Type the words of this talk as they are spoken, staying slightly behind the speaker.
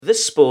The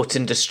Sport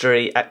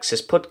Industry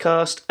Access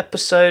Podcast,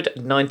 episode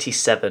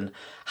 97.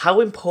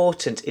 How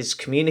important is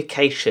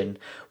communication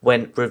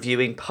when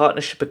reviewing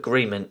partnership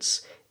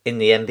agreements in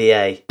the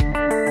NBA?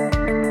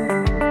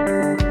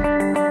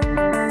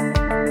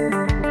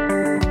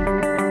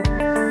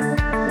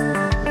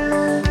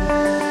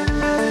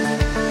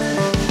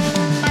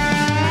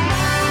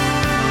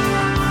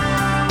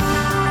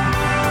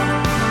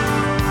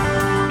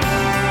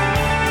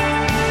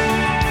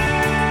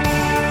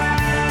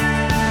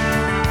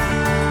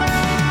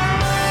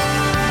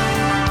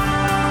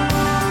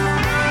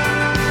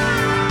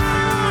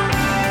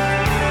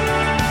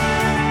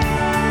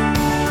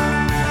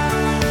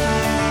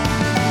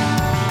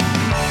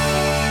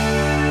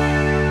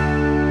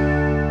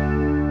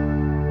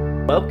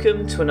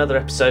 Welcome to another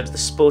episode of the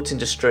Sport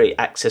Industry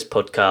Access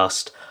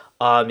Podcast.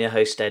 I'm your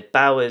host, Ed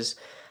Bowers.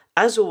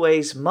 As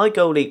always, my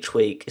goal each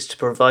week is to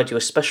provide you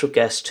a special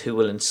guest who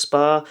will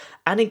inspire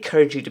and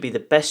encourage you to be the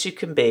best you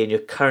can be in your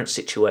current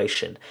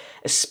situation,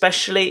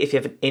 especially if you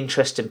have an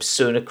interest in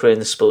pursuing a career in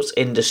the sports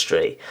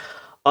industry.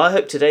 I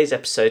hope today's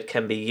episode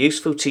can be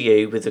useful to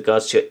you with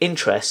regards to your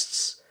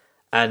interests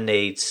and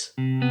needs.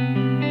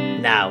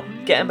 Now,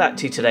 getting back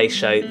to today's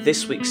show,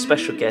 this week's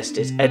special guest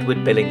is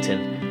Edward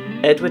Billington.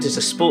 Edward is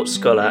a sports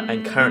scholar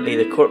and currently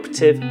the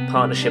Cooperative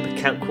Partnership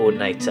Account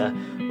Coordinator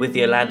with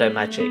the Orlando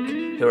Magic,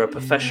 who are a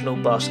professional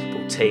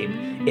basketball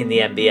team in the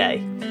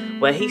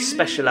NBA, where he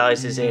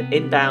specialises in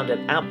inbound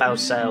and outbound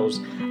sales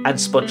and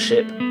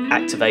sponsorship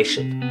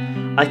activation.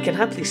 I can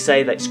happily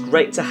say that it's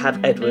great to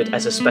have Edward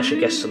as a special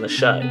guest on the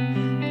show.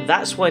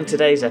 That's why in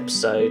today's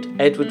episode,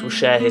 Edward will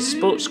share his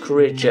sports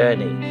career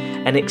journey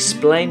and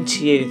explain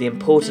to you the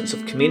importance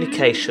of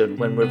communication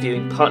when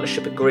reviewing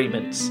partnership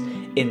agreements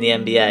in the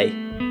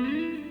NBA.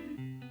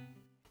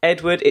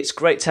 Edward, it's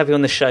great to have you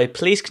on the show.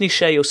 Please, can you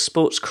share your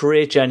sports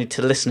career journey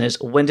to listeners?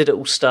 When did it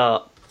all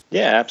start?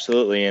 Yeah,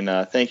 absolutely. And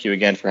thank you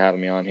again for having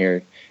me on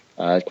here.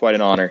 Quite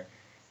an honor.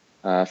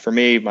 For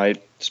me, my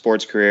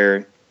sports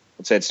career,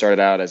 let's say it started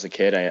out as a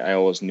kid. I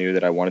always knew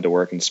that I wanted to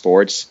work in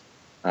sports.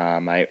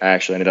 I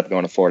actually ended up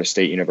going to Florida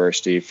State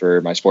University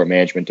for my sport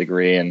management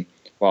degree. And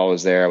while I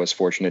was there, I was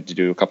fortunate to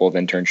do a couple of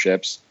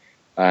internships.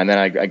 And then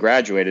I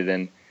graduated,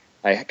 and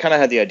I kind of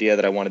had the idea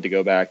that I wanted to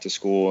go back to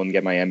school and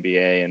get my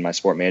MBA and my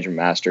sport management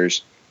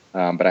master's,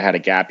 but I had a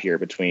gap year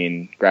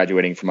between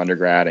graduating from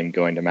undergrad and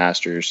going to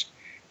master's.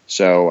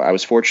 So I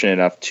was fortunate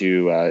enough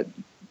to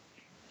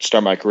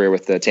start my career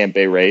with the Tampa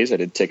Bay Rays. I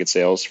did ticket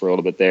sales for a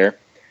little bit there,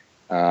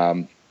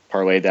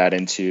 parlayed that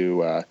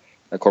into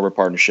a corporate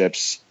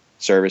partnerships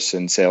service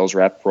and sales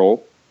rep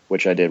role,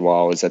 which I did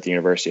while I was at the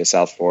University of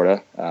South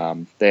Florida.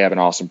 They have an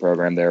awesome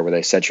program there where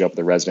they set you up with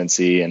a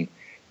residency and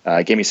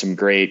gave me some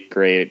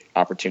great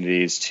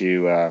opportunities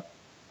to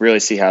really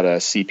see how the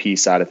CP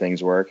side of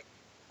things work.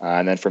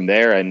 And then from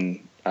there,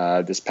 and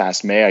this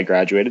past May, I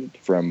graduated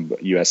from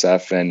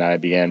USF and I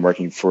began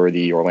working for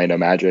the Orlando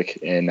Magic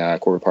in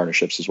corporate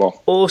partnerships as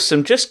well.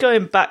 Awesome. Just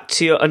going back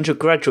to your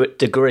undergraduate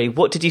degree,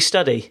 what did you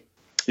study?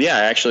 Yeah,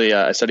 actually,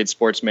 I studied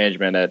sports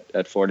management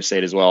at Florida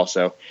State as well.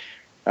 So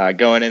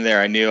going in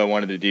there, I knew I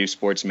wanted to do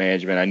sports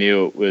management. I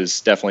knew it was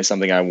definitely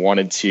something I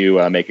wanted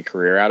to make a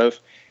career out of.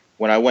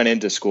 When I went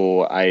into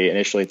school, I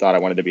initially thought I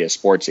wanted to be a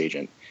sports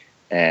agent,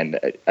 and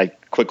I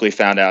quickly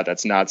found out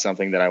that's not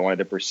something that I wanted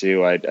to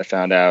pursue. I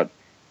found out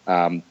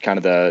kind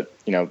of the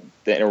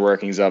inner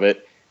workings of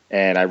it,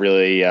 and I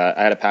really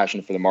I had a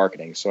passion for the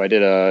marketing. So I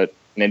did an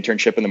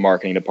internship in the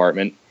marketing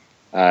department.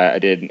 I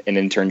did an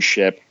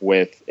internship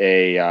with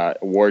a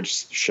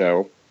awards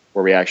show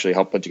where we actually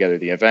helped put together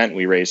the event.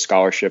 We raised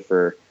scholarship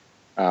for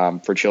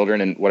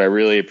children. And what I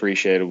really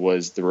appreciated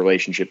was the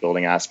relationship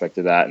building aspect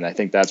of that. And I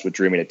think that's what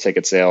drew me to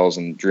ticket sales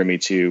and drew me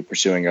to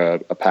pursuing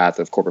a path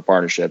of corporate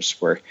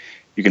partnerships where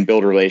you can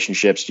build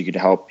relationships. You can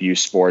help use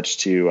sports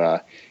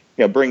to,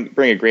 bring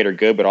a greater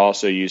good, but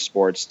also use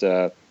sports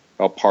to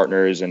help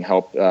partners and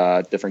help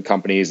different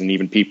companies and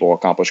even people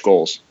accomplish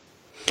goals.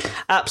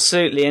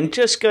 Absolutely. And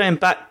just going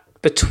back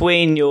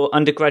between your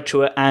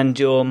undergraduate and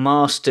your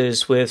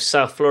master's with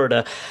South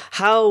Florida,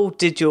 how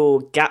did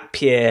your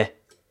gap year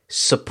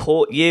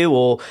support you?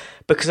 Or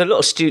because a lot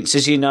of students,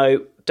 as you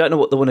know, don't know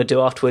what they want to do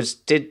afterwards.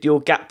 Did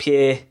your gap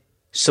year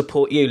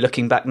support you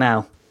looking back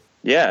now?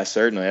 Yeah,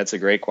 certainly. That's a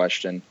great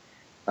question.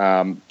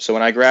 So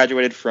when I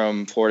graduated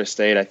from Florida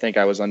State, I think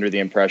I was under the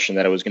impression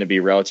that it was going to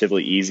be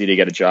relatively easy to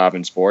get a job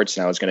in sports,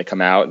 and I was going to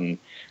come out and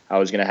I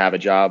was going to have a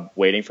job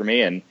waiting for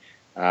me. And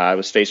I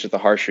was faced with the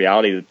harsh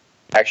reality that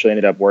I actually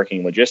ended up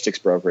working logistics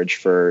brokerage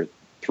for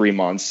 3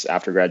 months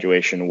after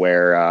graduation,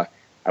 where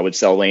I would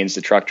sell lanes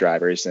to truck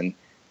drivers. And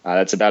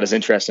that's about as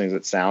interesting as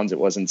it sounds. It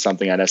wasn't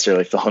something I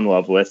necessarily fell in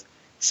love with.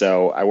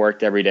 So I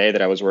worked every day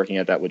that I was working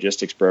at that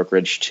logistics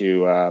brokerage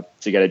to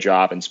get a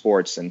job in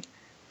sports. And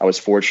I was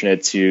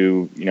fortunate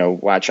to,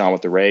 latch on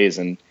with the Rays,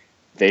 and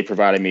they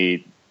provided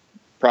me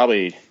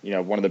probably,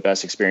 one of the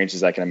best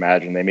experiences I can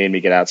imagine. They made me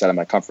get outside of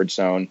my comfort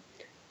zone.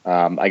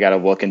 I got to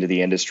look into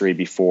the industry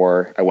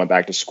before I went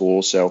back to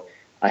school. So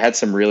I had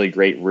some really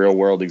great real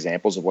world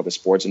examples of what the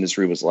sports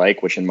industry was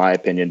like, which in my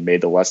opinion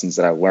made the lessons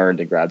that I learned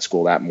in grad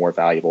school that more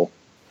valuable.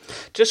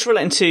 Just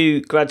relating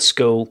to grad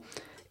school,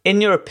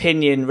 in your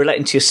opinion,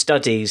 relating to your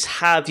studies,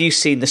 how have you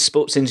seen the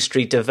sports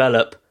industry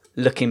develop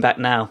looking back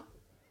now?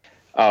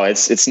 Oh,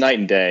 it's night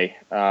and day.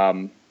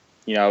 I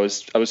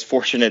was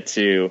fortunate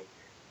to,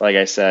 like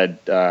I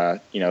said,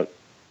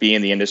 be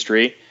in the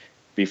industry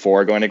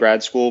before going to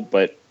grad school,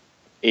 but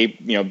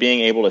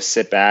being able to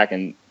sit back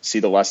and see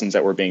the lessons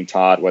that were being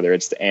taught, whether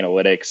it's the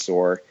analytics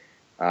or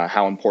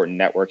how important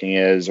networking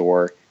is,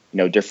 or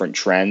different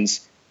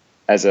trends.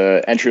 As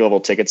a entry-level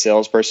ticket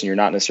salesperson, you're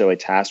not necessarily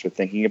tasked with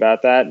thinking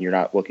about that, and you're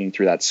not looking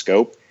through that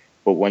scope.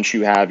 But once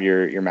you have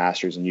your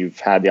master's and you've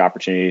had the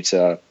opportunity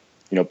to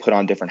put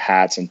on different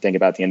hats and think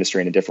about the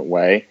industry in a different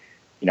way.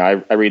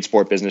 I read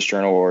Sport Business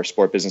Journal or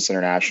Sport Business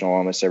International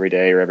almost every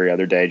day or every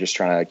other day, just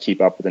trying to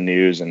keep up with the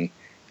news and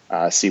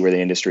see where the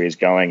industry is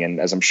going. And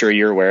as I'm sure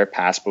you're aware,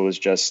 PASPA was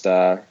just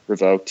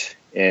revoked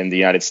in the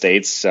United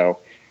States. So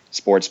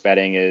sports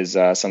betting is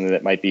something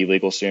that might be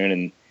legal soon.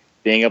 And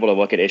being able to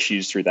look at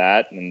issues through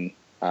that and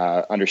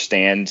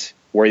understand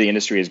where the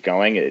industry is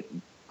going,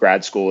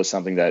 grad school is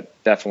something that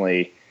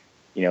definitely,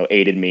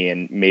 aided me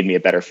and made me a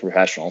better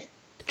professional.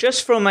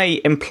 Just from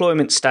a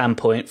employment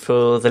standpoint,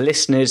 for the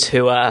listeners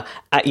who are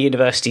at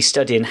university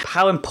studying,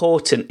 how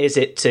important is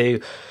it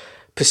to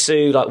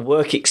pursue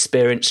work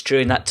experience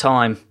during that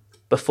time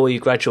before you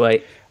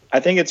graduate? I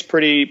think it's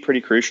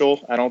pretty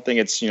crucial. I don't think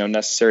it's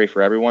necessary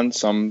for everyone.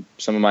 Some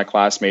of my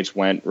classmates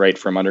went right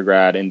from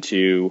undergrad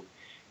into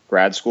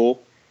grad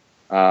school.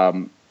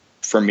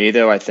 For me,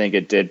 though, I think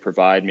it did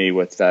provide me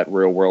with that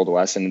real world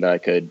lesson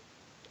that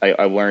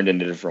I learned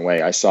in a different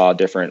way. I saw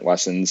different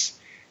lessons,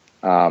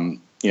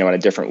 in a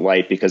different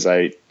light, because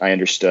I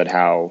understood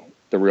how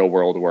the real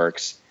world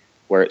works,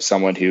 where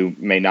someone who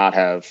may not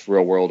have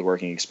real world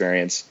working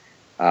experience,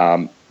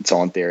 it's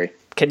all in theory.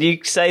 Can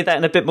you say that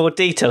in a bit more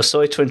detail?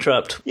 Sorry to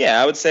interrupt.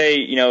 Yeah, I would say,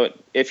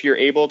 if you're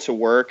able to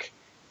work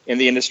in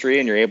the industry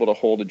and you're able to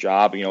hold a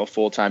job, a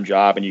full-time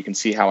job, and you can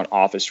see how an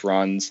office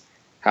runs,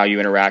 how you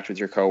interact with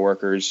your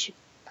coworkers,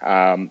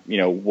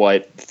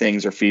 what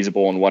things are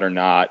feasible and what are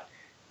not,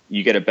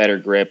 you get a better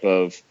grip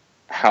of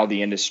how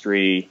the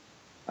industry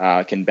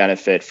can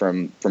benefit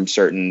from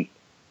certain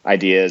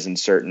ideas and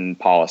certain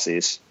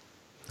policies.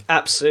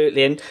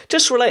 Absolutely. And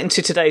just relating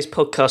to today's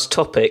podcast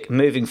topic,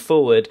 moving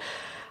forward,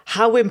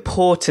 how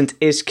important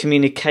is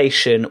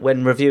communication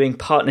when reviewing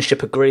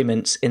partnership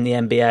agreements in the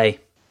NBA?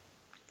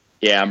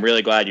 Yeah, I'm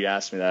really glad you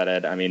asked me that,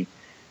 Ed. I mean,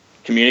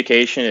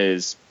 communication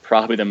is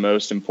probably the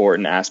most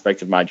important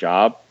aspect of my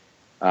job.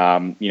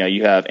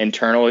 You have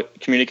internal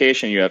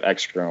communication, you have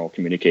external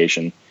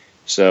communication.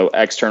 So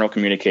external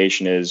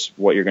communication is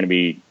what you're going to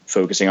be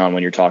focusing on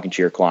when you're talking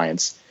to your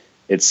clients.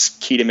 It's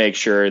key to make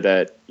sure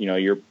that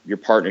your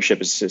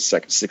partnership is a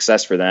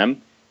success for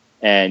them,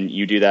 and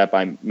you do that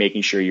by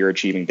making sure you're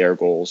achieving their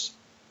goals.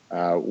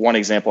 One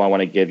example I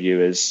want to give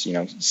you is,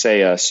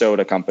 say a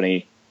soda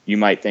company, you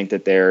might think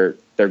that their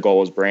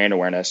goal is brand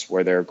awareness,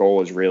 where their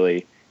goal is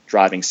really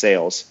driving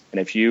sales. And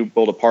if you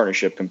build a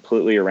partnership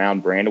completely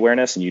around brand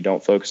awareness and you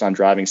don't focus on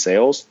driving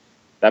sales,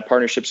 that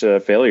partnership's a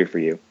failure for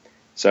you.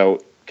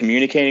 So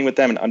communicating with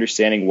them and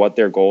understanding what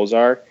their goals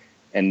are,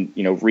 and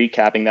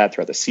recapping that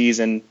throughout the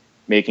season,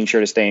 making sure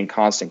to stay in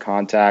constant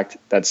contact,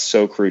 that's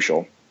so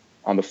crucial.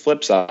 On the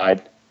flip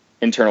side,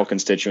 internal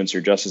constituents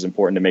are just as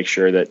important to make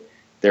sure that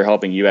they're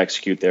helping you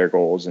execute their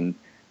goals, and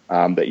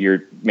that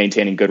you're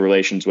maintaining good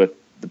relations with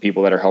the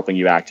people that are helping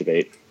you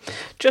activate.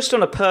 Just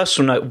on a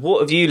personal note,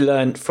 what have you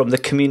learned from the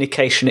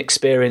communication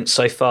experience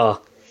so far?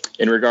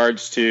 In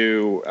regards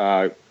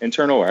to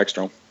internal or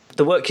external?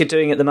 The work you're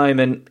doing at the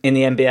moment in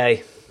the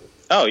NBA.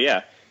 Oh,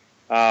 yeah.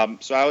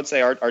 So I would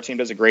say our team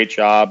does a great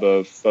job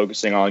of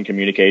focusing on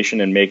communication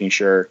and making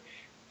sure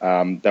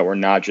that we're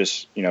not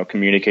just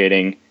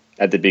communicating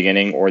at the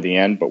beginning or the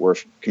end, but we're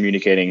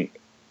communicating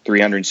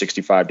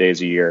 365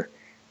 days a year.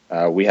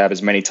 We have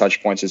as many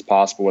touch points as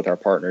possible with our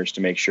partners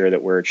to make sure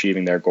that we're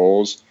achieving their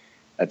goals.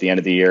 At the end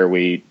of the year,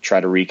 we try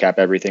to recap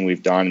everything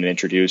we've done and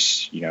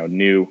introduce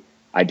new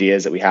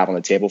ideas that we have on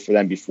the table for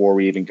them before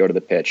we even go to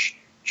the pitch,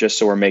 just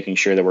so we're making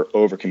sure that we're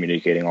over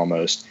communicating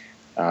almost.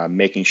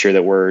 Making sure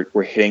that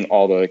we're hitting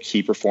all the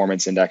key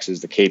performance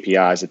indexes, the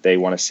KPIs that they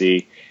want to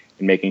see,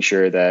 and making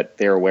sure that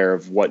they're aware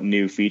of what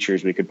new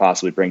features we could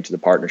possibly bring to the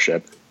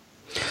partnership.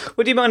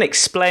 Would you mind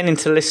explaining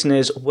to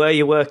listeners where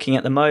you're working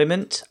at the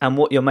moment and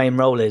what your main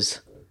role is?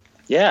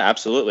 Yeah,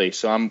 absolutely.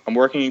 So I'm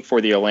working for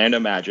the Orlando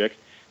Magic.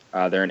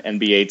 They're an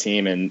NBA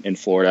team in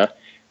Florida.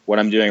 What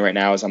I'm doing right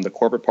now is I'm the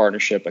corporate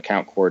partnership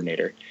account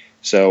coordinator.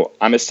 So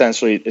I'm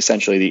essentially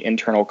the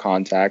internal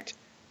contact.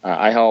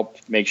 I help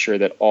make sure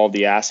that all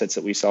the assets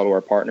that we sell to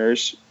our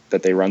partners,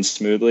 that they run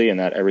smoothly and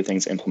that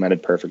everything's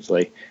implemented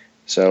perfectly.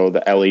 So the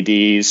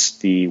LEDs,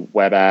 the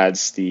web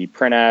ads, the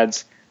print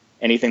ads,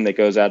 anything that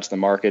goes out to the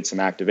market, some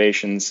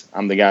activations,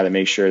 I'm the guy that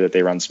makes sure that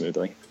they run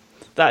smoothly.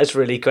 That is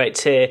really great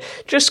to hear.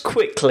 Just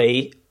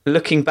quickly,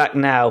 looking back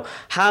now,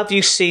 how have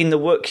you seen the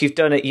work you've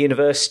done at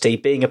university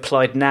being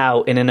applied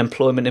now in an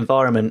employment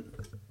environment?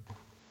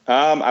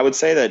 I would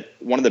say that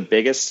one of the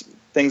biggest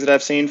things that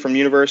I've seen from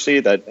university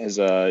that has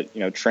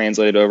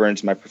translated over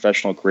into my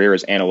professional career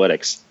is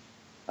analytics.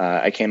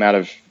 I came out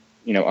of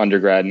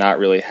undergrad not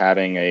really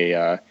having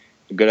a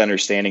good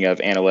understanding of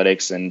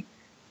analytics, and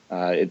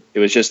it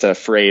was just a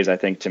phrase, I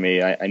think, to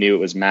me. I knew it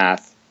was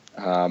math,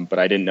 but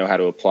I didn't know how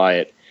to apply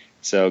it.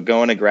 So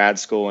going to grad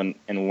school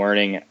and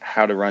learning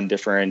how to run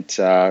different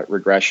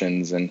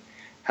regressions and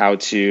how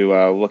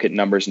to look at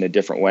numbers in a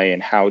different way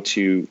and how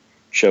to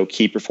show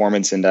key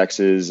performance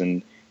indexes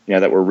and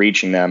that we're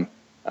reaching them,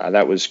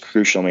 that was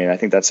crucial to me. And I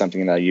think that's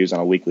something that I use on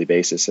a weekly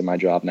basis in my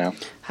job now.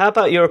 How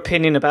about your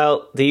opinion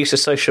about the use of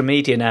social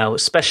media now,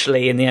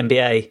 especially in the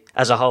NBA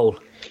as a whole?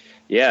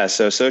 Yeah,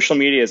 so social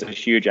media is a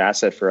huge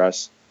asset for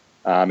us.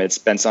 It's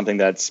been something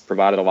that's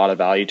provided a lot of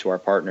value to our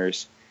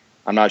partners.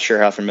 I'm not sure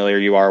how familiar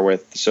you are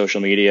with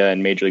social media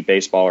in Major League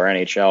Baseball or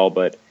NHL,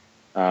 but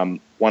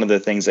one of the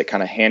things that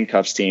kind of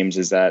handcuffs teams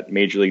is that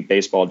Major League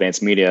Baseball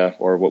Advanced Media,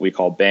 or what we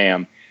call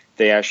BAM,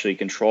 they actually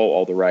control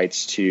all the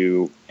rights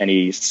to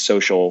any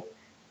social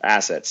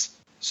assets.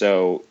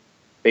 So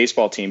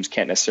baseball teams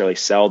can't necessarily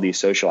sell these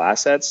social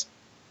assets.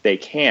 They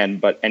can,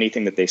 but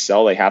anything that they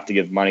sell, they have to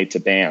give money to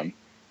BAM.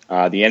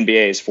 The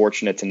NBA is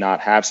fortunate to not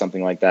have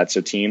something like that,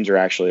 so teams are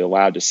actually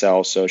allowed to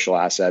sell social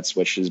assets,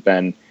 which has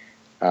been,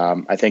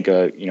 I think,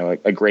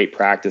 a great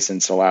practice, and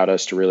it's allowed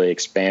us to really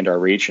expand our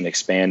reach and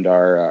expand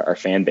our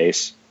fan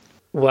base.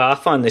 Well, I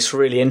find this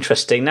really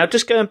interesting. Now,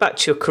 just going back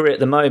to your career at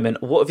the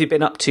moment, what have you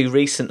been up to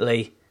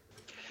recently?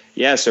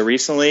 Yeah, so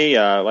recently,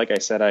 like I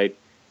said, I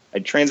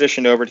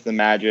transitioned over to the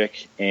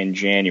Magic in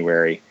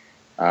January.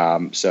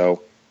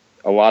 So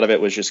a lot of it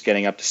was just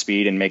getting up to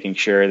speed and making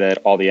sure that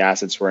all the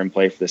assets were in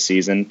play for the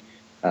season.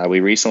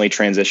 We recently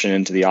transitioned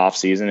into the off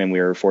season, and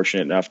we were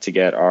fortunate enough to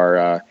get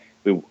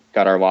we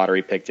got our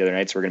lottery pick the other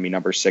night, so we're going to be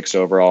number 6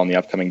 overall in the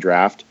upcoming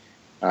draft.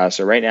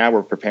 So right now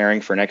we're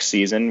preparing for next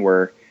season.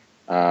 We're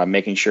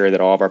making sure that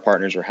all of our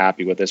partners are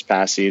happy with this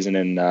past season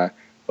and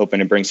hoping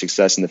to bring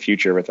success in the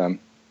future with them.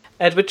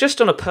 Edward, just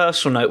on a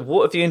personal note,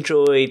 what have you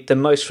enjoyed the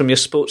most from your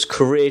sports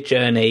career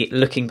journey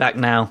looking back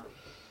now?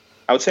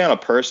 I would say on a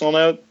personal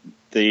note,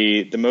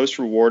 the most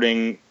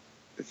rewarding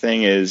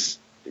thing is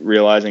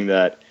realizing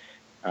that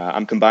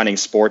I'm combining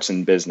sports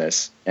and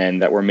business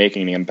and that we're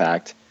making an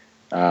impact.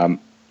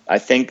 I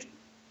think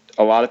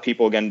a lot of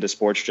people get into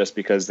sports just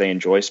because they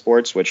enjoy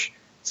sports, which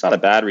it's not a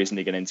bad reason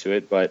to get into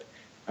it, but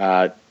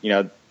the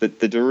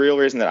real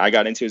reason that I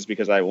got into it is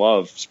because I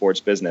love sports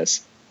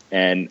business,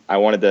 and I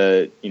wanted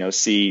to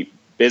see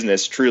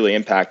business truly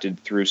impacted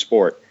through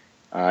sport.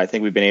 I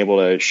think we've been able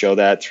to show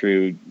that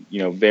through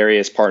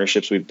various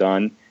partnerships we've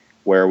done,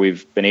 where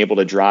we've been able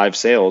to drive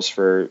sales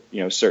for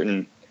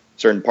certain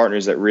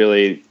partners that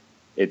really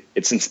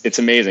it's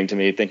amazing to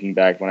me thinking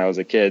back when I was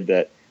a kid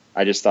that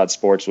I just thought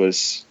sports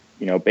was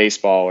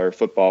baseball or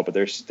football, but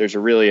there's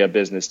really a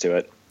business to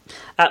it.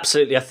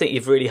 Absolutely. I think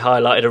you've really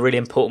highlighted a really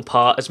important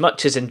part. As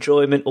much as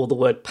enjoyment or the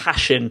word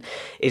passion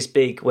is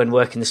big when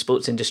working in the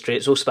sports industry,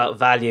 it's also about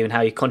value and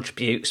how you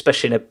contribute,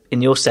 especially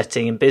in your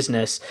setting in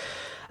business.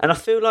 And I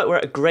feel like we're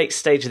at a great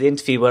stage of the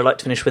interview where I'd like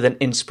to finish with an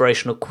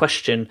inspirational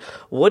question.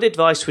 What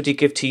advice would you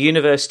give to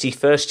university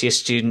first-year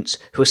students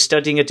who are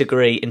studying a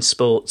degree in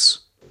sports?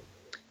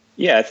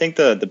 Yeah, I think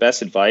the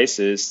best advice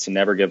is to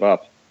never give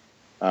up.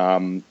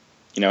 And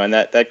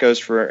that goes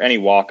for any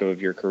walk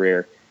of your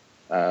career.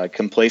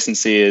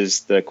 Complacency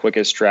is the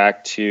quickest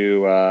track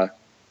to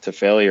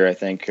failure, I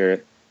think.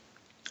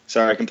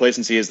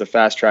 Complacency is the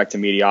fast track to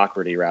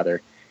mediocrity,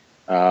 rather.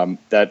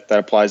 That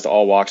applies to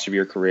all walks of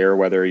your career,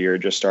 whether you're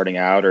just starting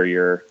out or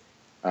you're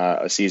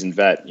a seasoned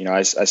vet.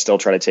 I still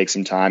try to take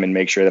some time and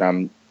make sure that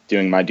I'm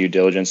doing my due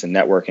diligence and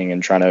networking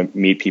and trying to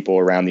meet people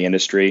around the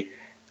industry.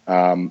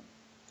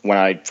 When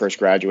I first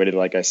graduated,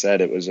 like I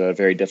said, it was a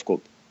very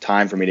difficult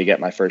time for me to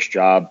get my first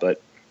job.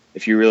 But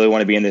if you really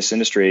want to be in this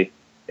industry,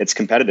 it's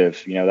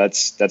competitive.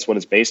 That's what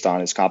it's based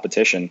on, is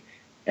competition.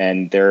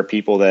 And there are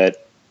people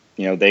that,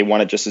 they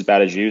want it just as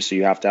bad as you, so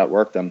you have to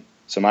outwork them.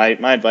 So my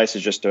advice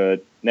is just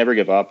to never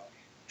give up,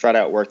 try to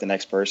outwork the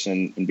next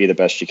person and be the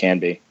best you can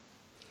be.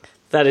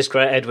 That is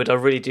great, Edward. I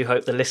really do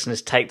hope the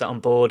listeners take that on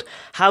board.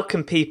 How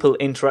can people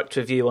interact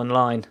with you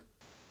online?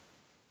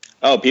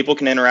 Oh, people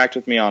can interact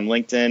with me on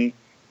LinkedIn,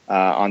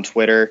 on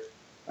Twitter.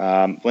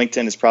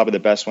 LinkedIn is probably the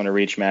best one to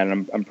reach, man.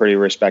 And I'm pretty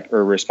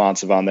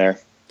responsive on there.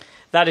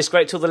 That is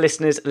great to all the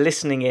listeners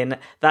listening in.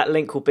 That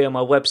link will be on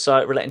my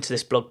website relating to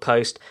this blog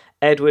post.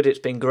 Edward, it's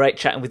been great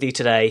chatting with you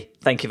today.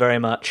 Thank you very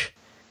much.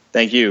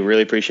 Thank you.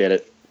 Really appreciate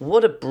it.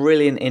 What a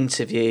brilliant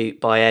interview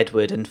by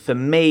Edward. And for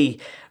me,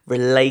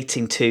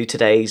 relating to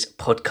today's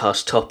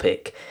podcast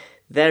topic,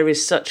 there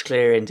is such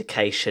clear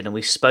indication, and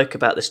we spoke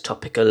about this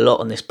topic a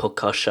lot on this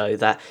podcast show,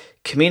 that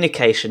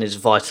communication is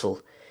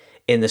vital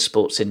in the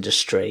sports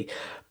industry.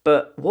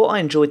 But what I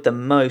enjoyed the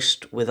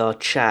most with our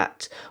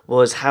chat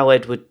was how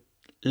Edward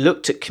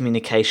looked at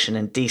communication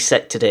and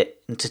dissected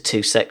it into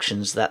 2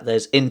 sections, that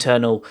there's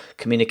internal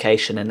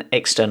communication and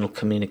external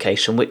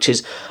communication, which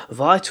is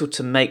vital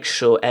to make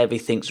sure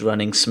everything's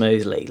running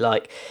smoothly.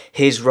 Like,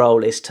 his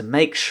role is to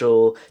make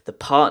sure the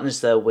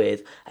partners they're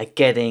with are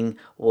getting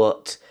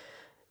what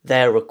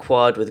they're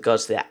required with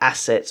regards to their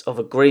assets of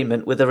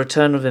agreement with a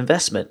return of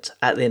investment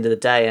at the end of the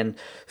day. And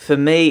for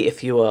me,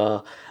 if you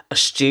are a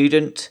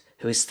student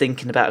who is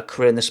thinking about a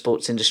career in the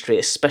sports industry,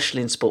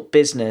 especially in sport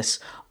business,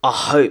 I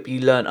hope you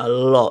learn a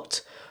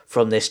lot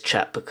from this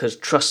chat, because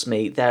trust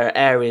me, there are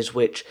areas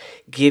which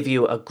give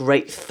you a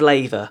great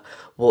flavour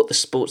what the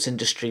sports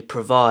industry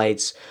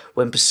provides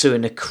when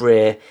pursuing a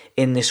career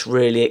in this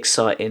really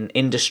exciting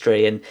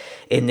industry. And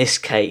in this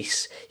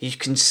case, you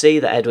can see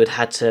that Edward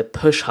had to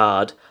push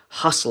hard,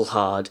 hustle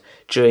hard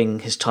during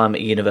his time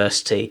at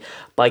university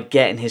by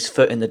getting his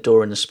foot in the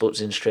door in the sports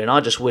industry. And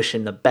I just wish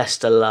him the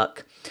best of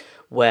luck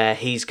where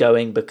he's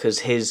going,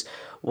 because his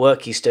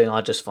work he's doing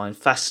I just find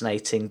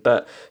fascinating.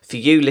 But for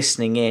you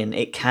listening in,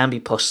 it can be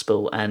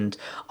possible, and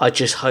I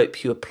just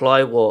hope you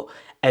apply what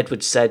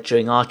Edward said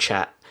during our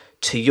chat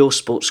to your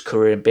sports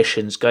career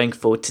ambitions going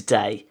forward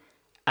today,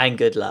 and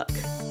good luck.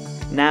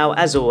 Now,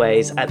 as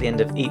always, at the end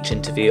of each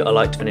interview, I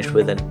like to finish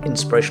with an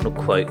inspirational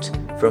quote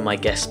from my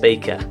guest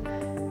speaker.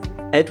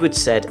 Edward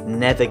said,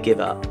 "Never give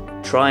up.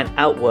 Try and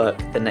outwork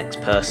the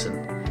next person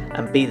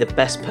and be the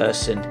best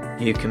person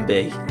you can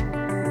be."